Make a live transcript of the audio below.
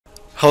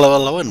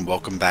Hello, and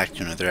welcome back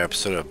to another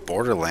episode of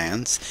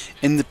Borderlands.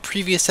 In the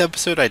previous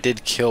episode, I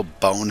did kill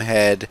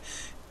Bonehead,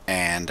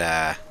 and,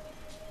 yeah,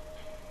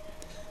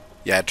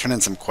 I turned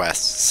in some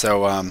quests.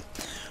 So,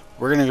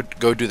 we're gonna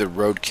go do the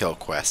roadkill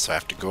quest. So I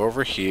have to go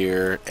over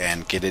here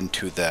and get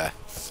into the,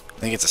 I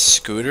think it's a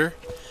scooter,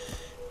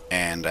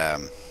 and,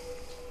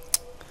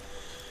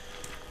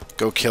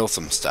 go kill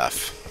some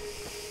stuff.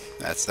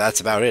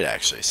 That's about it,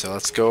 actually. So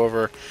let's go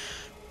over,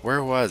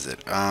 where was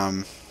it?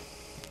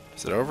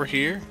 Is it over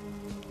here?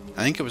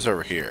 I think it was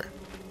over here.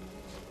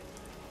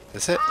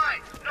 Is it?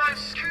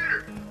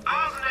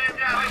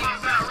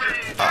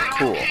 Oh,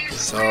 cool.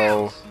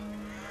 So,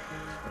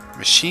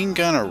 machine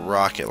gun or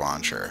rocket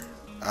launcher?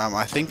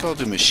 I think I'll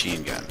do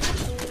machine gun.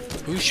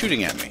 Who's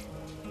shooting at me?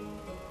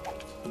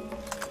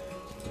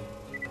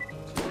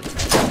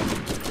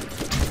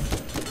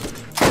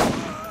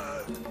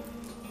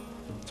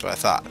 That's what I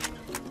thought.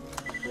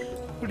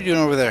 What are you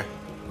doing over there?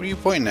 What are you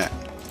pointing at?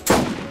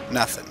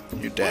 Nothing.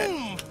 You're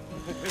dead.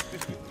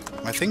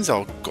 My thing's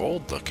all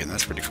gold looking.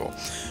 That's pretty cool.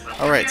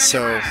 Alright,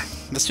 so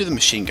let's do the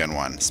machine gun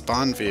one.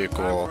 Spawn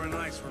vehicle.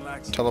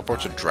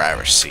 Teleport to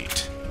driver's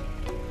seat.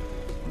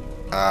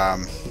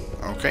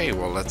 Okay,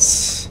 well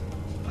let's...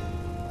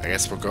 I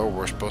guess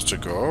we're supposed to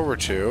go over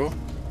to...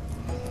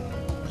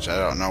 Which I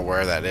don't know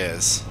where that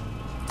is.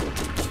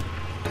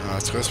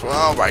 Let's go this way.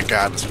 Oh my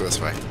god, let's go this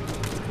way.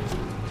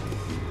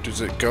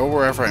 Does it go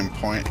wherever I'm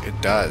pointing?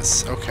 It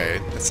does.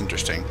 Okay, that's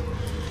interesting.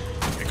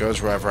 It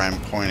goes wherever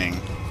I'm pointing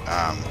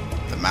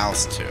the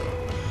mouse to.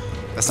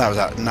 That's not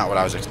what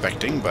I was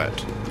expecting, but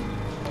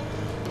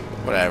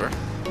whatever.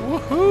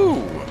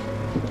 Woohoo!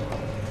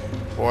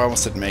 Boy, I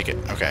almost didn't make it.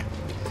 Okay.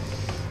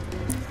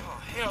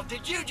 Oh, hell,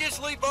 did you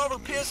just leap over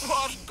piss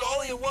wash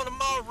Gully and one of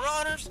my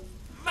runners?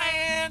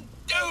 Man,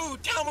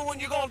 dude, tell me when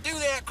you're gonna do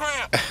that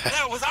crap.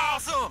 That was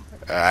awesome.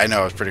 I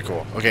know, it's pretty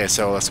cool. Okay,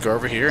 so let's go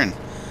over here and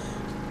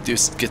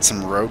get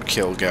some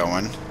roadkill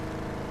going.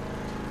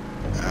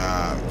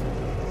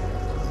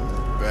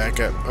 Back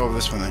up. Oh,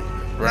 this one.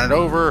 Run it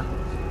over.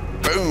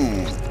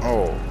 Boom.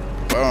 Oh,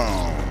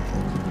 boom.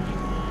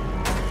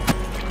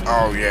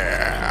 Oh,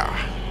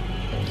 yeah.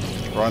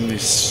 Run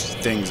these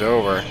things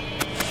over.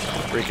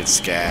 Freaking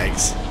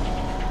Skags.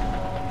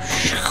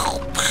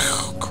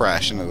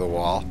 Crash into the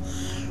wall.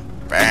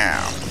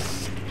 Bam.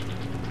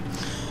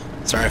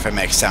 Sorry if I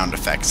make sound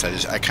effects.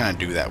 I kind of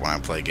do that when I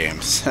play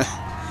games.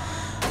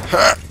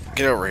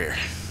 Get over here.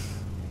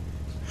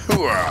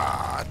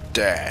 Hooah!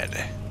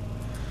 Dead.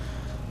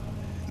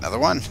 Another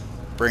one?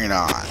 Bring it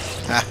on.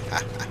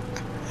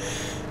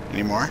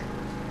 Any more?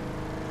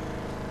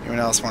 Anyone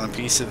else want a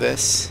piece of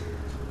this?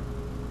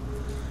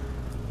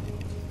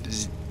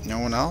 Does no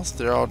one else?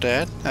 They're all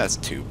dead? That's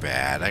too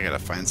bad. I gotta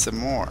find some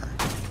more.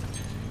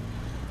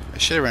 I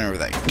should have ran over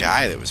that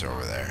guy that was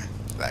over there.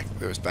 That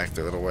was back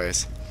there a little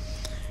ways.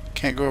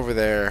 Can't go over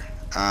there.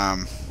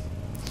 I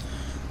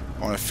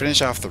want to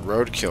finish off the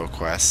roadkill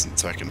quest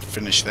so I can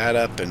finish that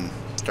up and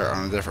start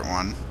on a different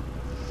one.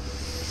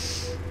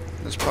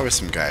 There's probably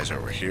some guys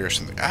over here or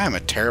something. I am a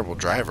terrible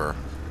driver.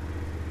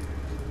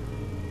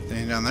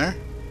 Anything down there?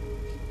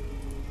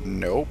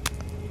 Nope.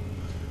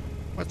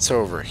 What's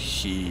over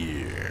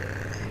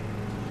here?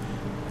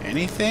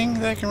 Anything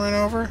that I can run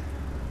over?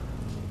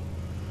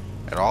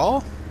 At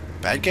all?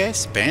 Bad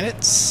guys?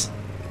 Bandits?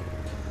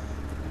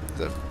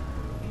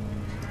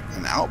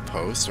 An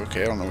outpost?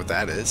 Okay, I don't know what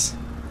that is.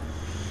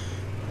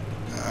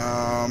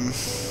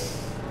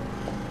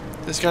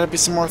 There's gotta be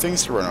some more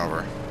things to run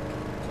over.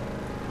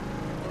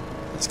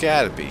 It's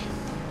gotta be.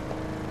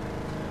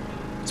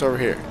 What's over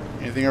here?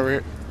 Anything over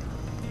here?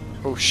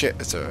 Oh shit,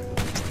 it's a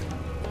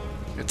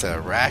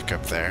rack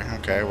up there.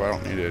 Okay, well I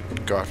don't need to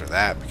go after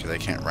that because I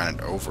can't run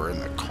it over in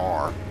the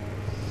car.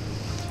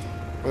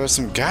 Well, there's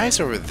some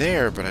guys over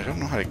there, but I don't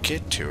know how to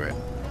get to it.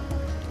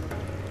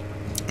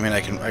 I mean,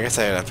 I guess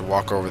I'd have to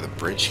walk over the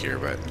bridge here,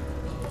 but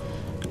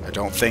I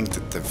don't think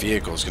that the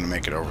vehicle is going to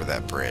make it over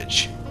that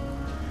bridge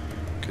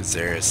because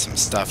there is some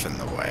stuff in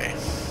the way.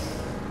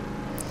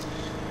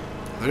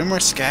 Are there any more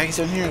Skags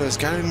down here? There's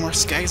got to be more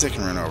Skags I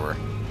can run over.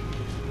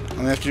 I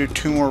only have to do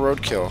 2 more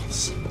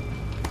roadkills.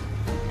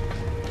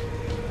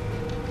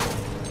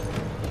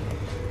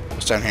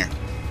 What's down here?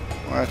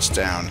 What's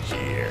down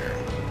here?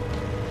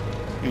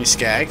 Any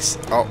Skags?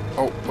 Oh,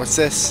 what's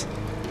this?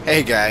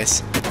 Hey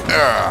guys.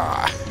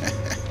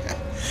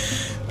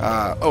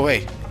 Oh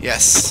wait,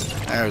 yes,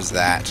 there's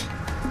that.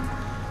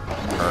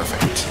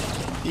 Perfect.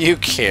 You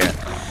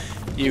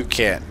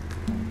can't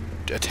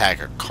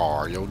attack a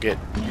car. You'll get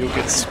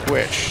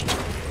squished.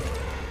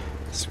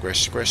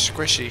 Squish, squish,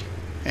 squishy.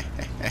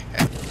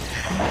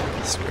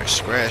 Squish,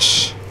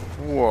 squish.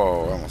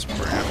 Whoa, I almost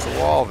ran up the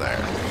wall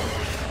there.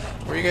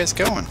 Where are you guys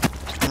going?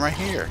 I'm right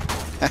here.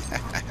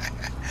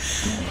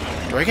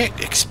 Do I get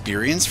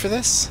experience for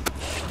this?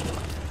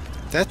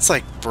 That's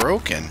like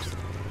broken.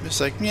 Just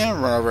like, yeah,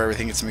 run over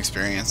everything, get some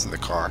experience in the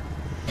car.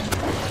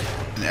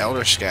 An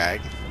elder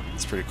skag.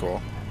 That's pretty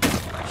cool.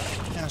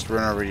 Yeah, just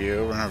run over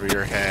you, run over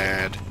your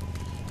head,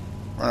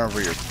 run over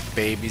your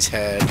baby's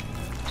head.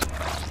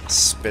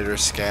 Spitter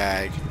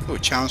Skag. Ooh,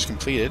 challenge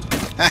completed.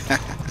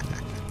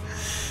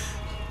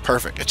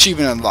 Perfect.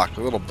 Achievement unlocked.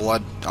 A little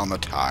blood on the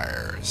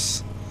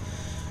tires.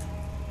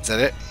 Is that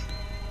it?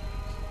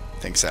 I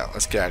think so.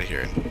 Let's get out of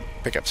here and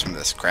pick up some of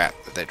this crap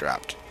that they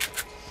dropped.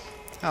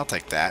 I'll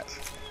take that.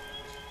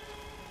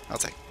 I'll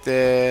take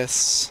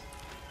this.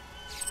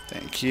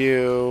 Thank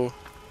you.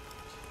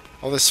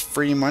 All this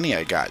free money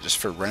I got just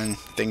for running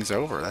things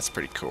over. That's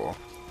pretty cool.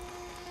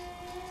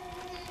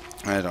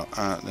 I don't...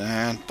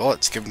 and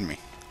bullets given me.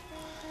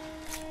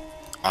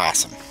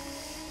 Awesome.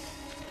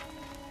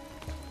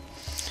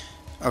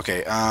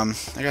 Okay, I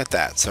got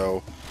that.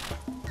 So,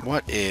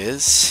 what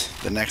is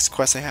the next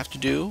quest I have to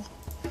do?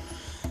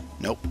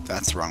 Nope,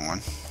 that's the wrong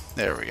one.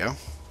 There we go.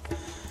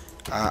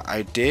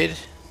 I did...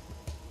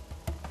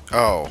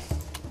 Oh.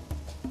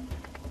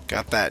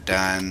 Got that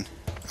done.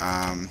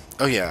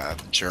 Oh yeah,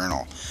 the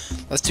journal.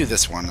 Let's do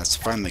this one. Let's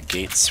find the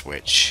gate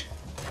switch.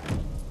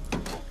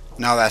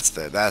 No, that's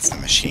the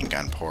machine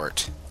gun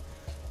port.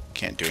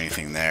 Can't do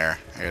anything there.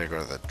 I gotta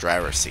go to the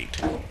driver's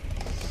seat.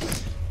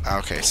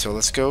 Okay, so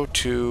let's go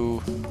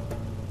to...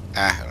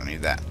 I don't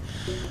need that.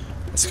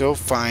 Let's go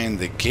find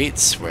the gate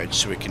switch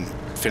so we can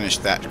finish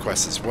that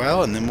quest as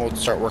well, and then we'll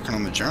start working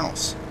on the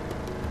journals.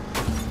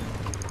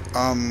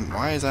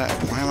 Why is that?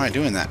 Why am I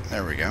doing that?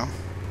 There we go.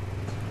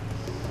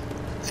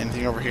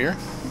 Anything over here?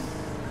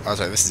 Oh,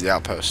 sorry, this is the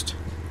outpost.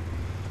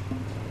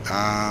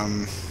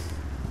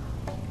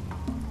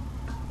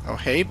 Oh,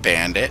 hey,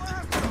 bandit.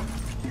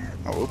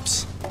 Oh,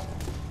 oops.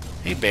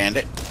 Hey,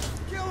 bandit.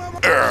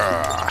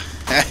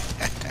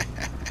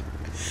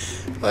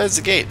 Well, there's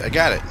the gate. I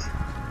got it.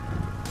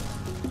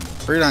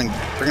 Bring it on,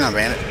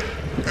 bandit.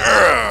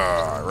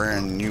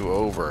 Ran you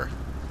over.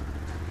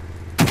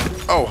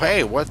 Oh,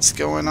 hey, what's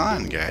going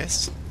on,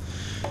 guys?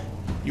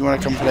 You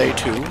want to come play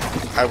too?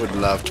 I would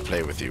love to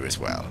play with you as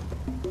well.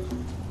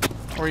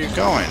 Where are you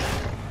going?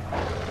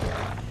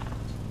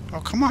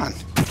 Oh, come on.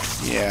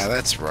 Yeah,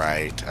 that's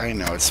right. I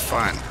know, it's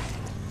fun.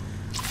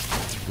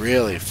 It's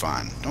really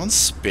fun. Don't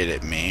spit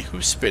at me.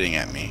 Who's spitting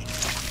at me?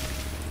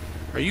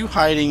 Are you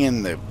hiding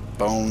in the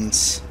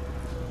bones?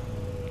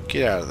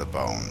 Get out of the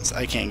bones.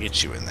 I can't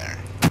get you in there.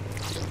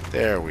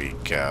 There we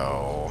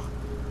go.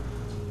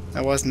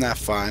 That wasn't that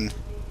fun.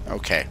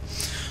 Okay.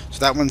 So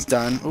that one's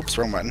done. Oops,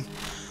 wrong button.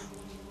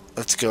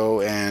 Let's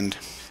go and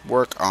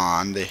work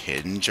on the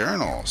hidden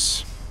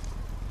journals.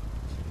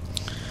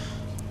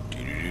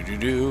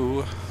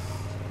 Do-do-do-do-do.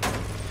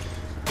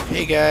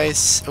 Hey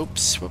guys.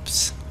 Oops,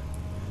 whoops.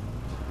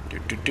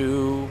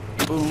 Do-do-do.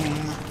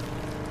 Boom.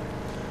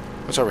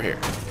 What's over here?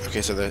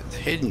 Okay, so the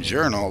hidden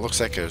journal looks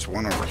like there's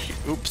one over here.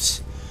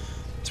 Oops.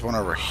 There's one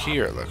over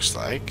here, it looks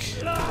like.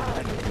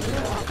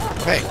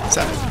 Hey, what's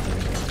up?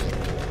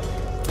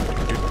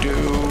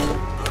 Do-do-do.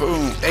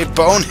 Boom. Hey,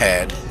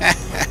 Bonehead.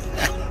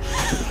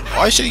 Oh,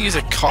 I should have used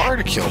a car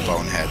to kill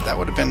Bonehead. That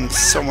would have been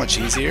so much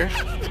easier.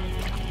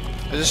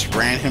 I just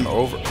ran him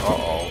over.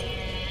 Uh-oh.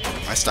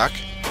 Am I stuck?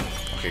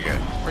 Okay, good.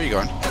 Where are you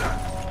going?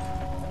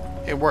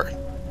 Hey,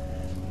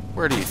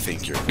 where do you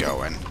think you're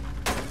going?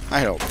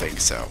 I don't think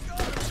so.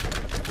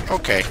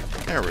 Okay,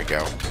 there we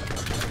go.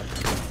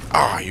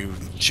 Oh, you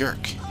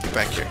jerk. Get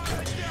back here.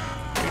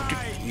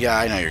 Yeah,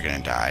 I know you're gonna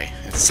die.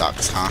 It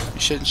sucks, huh? You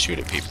shouldn't shoot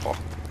at people.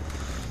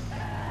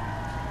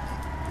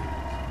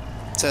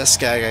 Is that a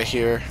Skag I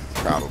hear?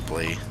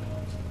 Probably.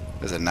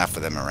 There's enough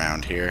of them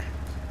around here.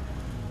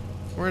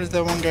 Where did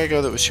that one guy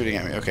go that was shooting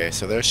at me? Okay,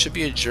 so there should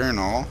be a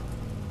journal.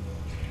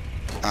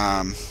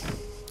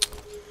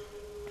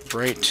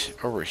 Right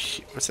over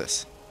here. What's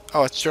this?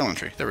 Oh, it's journal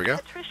entry. There we go.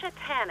 Patricia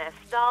Tanis,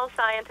 Doll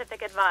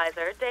Scientific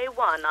Advisor, Day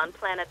 1 on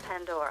planet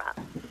Pandora.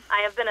 I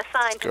have been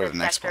assigned to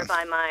this sector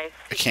by my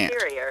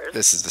superiors.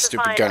 This is the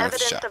stupid gun with the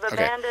shot. Of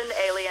abandoned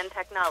alien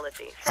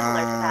technology,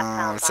 similar to that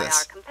found by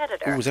our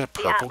competitor. Ooh, is that a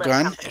purple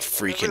gun? It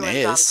freaking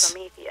is.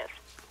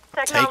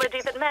 Technology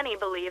that many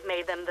believe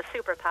made them the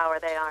superpower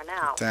they are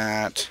now.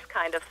 This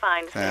kind of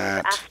find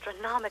things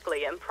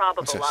astronomically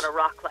improbable on a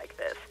rock like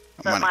this.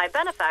 But my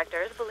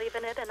benefactors believe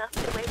in it enough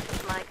to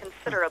waste my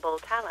considerable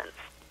talents.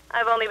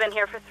 I've only been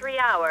here for 3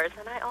 hours,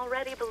 and I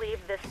already believe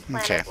this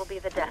planet will be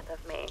the death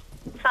of me.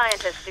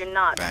 Scientists do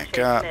not back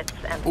up. Myths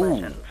and Ooh,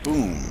 legends.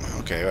 boom.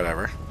 Okay,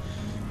 whatever.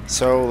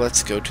 So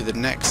let's go to the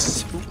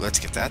next. Ooh, let's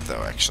get that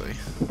though, actually.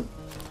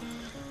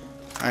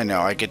 I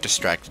know, I get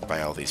distracted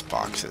by all these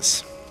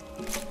boxes.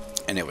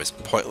 And it was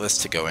pointless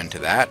to go into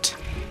that.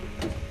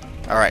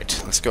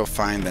 Alright, let's go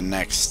find the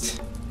next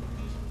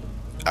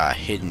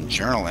hidden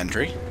journal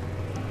entry.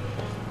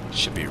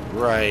 Should be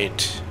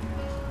right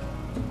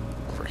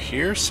over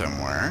here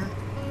somewhere.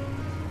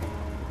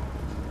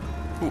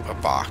 Ooh, a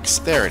box.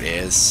 There it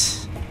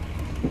is.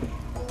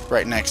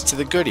 Right next to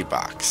the goodie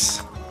box.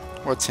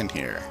 What's in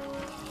here?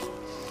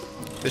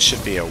 This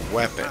should be a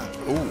weapon.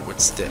 Ooh,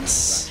 what's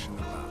this?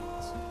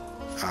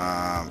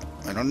 I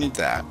don't need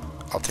that.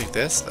 I'll take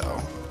this though.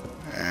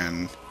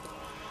 And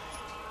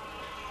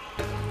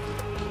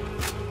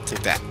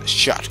take that.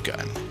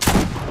 Shotgun.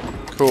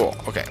 Cool.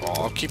 Okay,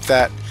 well, I'll keep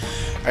that.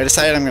 I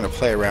decided I'm going to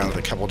play around with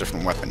a couple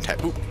different weapon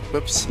types. Ooh,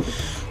 whoops.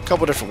 A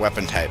couple different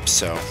weapon types,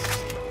 so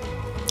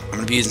I'm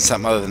going to be using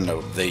something other than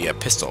the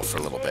pistol for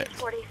a little bit.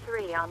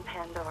 43 on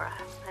Pandora.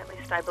 At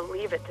least I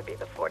believe it to be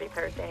the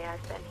 43rd day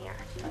I've been here.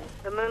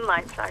 The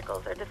moonlight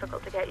cycles are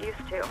difficult to get used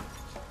to.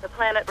 The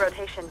planet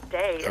rotation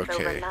day is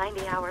over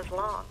 90 hours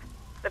long.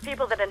 The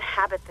people that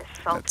inhabit this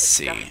salted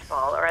dust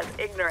ball are as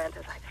ignorant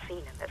as I've seen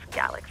in this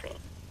galaxy.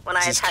 When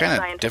I attach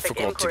scientific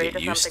inquiry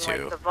to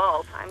something like the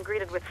vault, I'm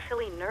greeted with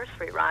silly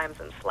nursery rhymes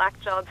and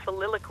slack-jawed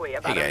soliloquy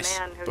about a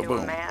man who knew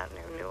a man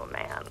who knew a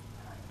man.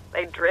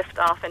 They drift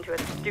off into a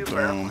stupor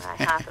when I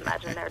half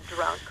imagine they're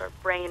drunk or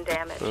brain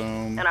damaged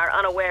and are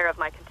unaware of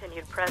my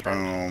continued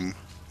presence.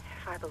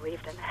 If I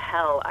believed in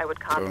hell, I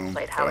would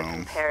contemplate how it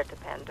compared to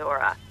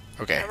Pandora.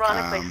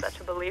 Ironically, such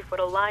a belief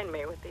would align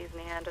me with these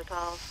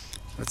Neanderthals.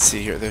 Let's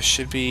see here. There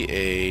should be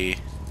a...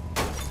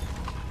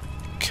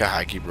 God,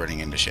 I keep running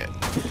into shit.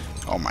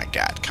 Oh my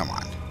god, come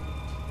on.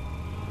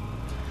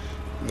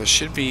 There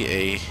should be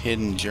a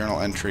hidden journal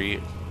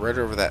entry right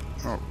over that...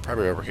 Oh,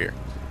 probably over here.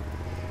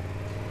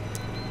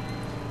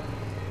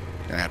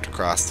 Gonna have to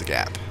cross the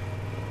gap.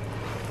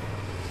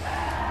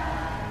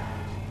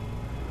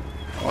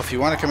 Well, if you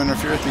want to come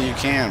interfere with me, you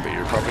can, but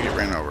you'll probably get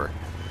ran over.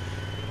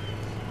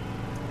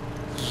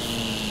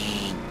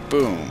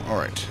 Boom.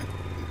 Alright.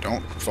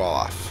 Don't fall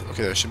off.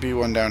 Okay, there should be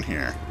one down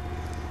here.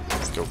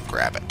 Let's go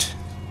grab it.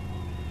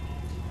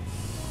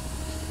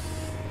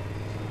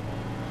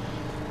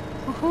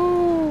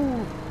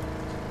 Woohoo!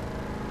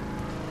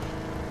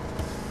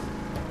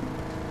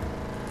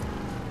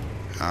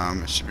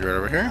 It should be right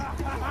over here.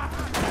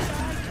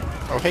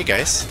 Oh, hey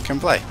guys, come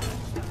play.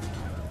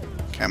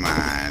 Come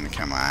on,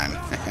 come on.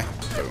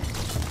 Boom.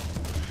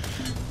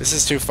 This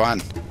is too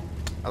fun.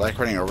 I like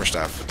running over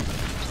stuff.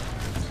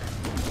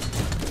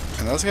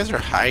 And those guys are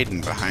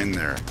hiding behind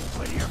their...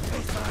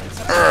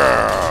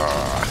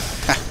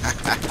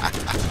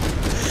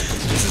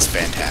 This is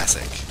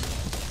fantastic.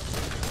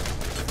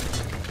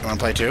 You want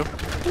to play too?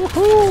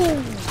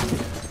 Woohoo!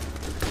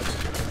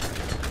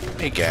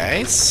 Hey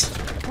guys,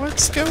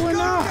 what's going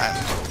on?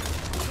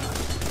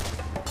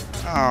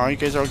 Oh, you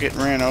guys are all getting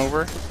ran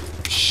over?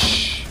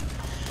 Shh.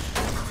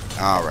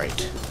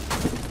 Alright.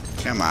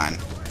 Come on.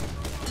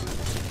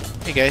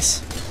 Hey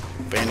guys.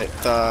 Bandit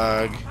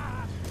thug.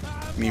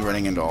 Me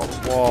running into all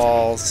the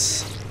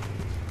walls.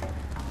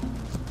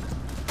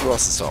 Who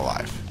else is still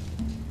alive?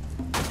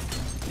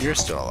 You're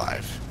still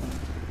alive.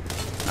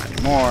 Not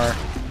anymore.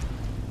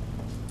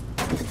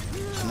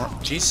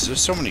 Jesus,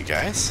 there's so many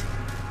guys.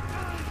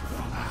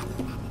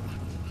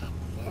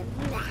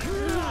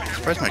 I'm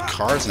surprised my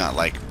car's not,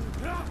 like,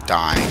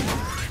 dying.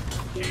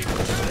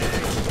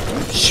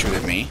 Don't shoot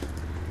at me.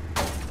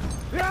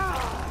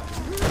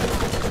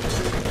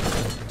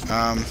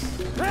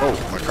 Oh,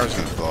 my car's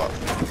gonna blow up.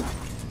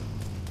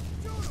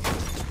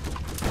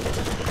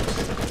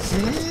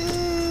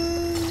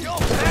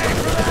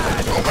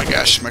 Oh my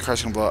gosh, my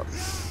car's gonna blow up.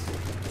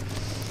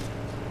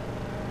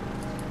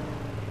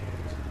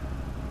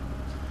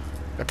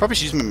 I probably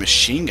should use my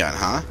machine gun,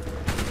 huh?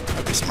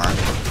 That'd be smart.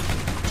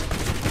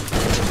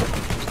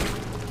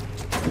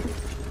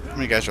 How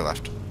many guys are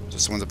left?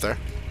 Just the ones up there?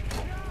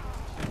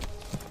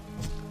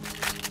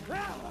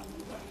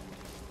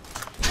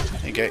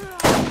 Hey, guy.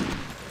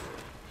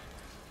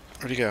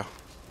 Where'd he go?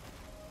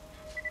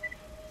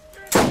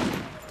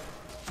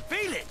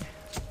 Feel it.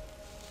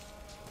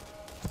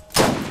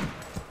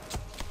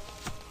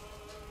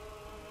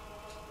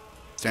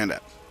 Stand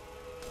up.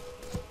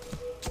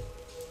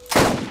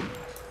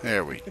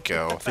 There we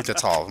go. I think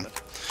that's all of them.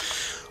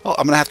 Well,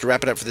 I'm going to have to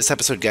wrap it up for this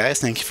episode, guys.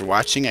 Thank you for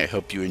watching. I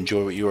hope you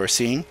enjoy what you are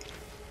seeing.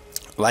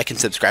 Like and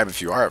subscribe if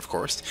you are, of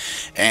course.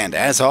 And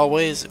as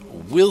always,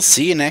 we'll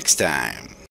see you next time.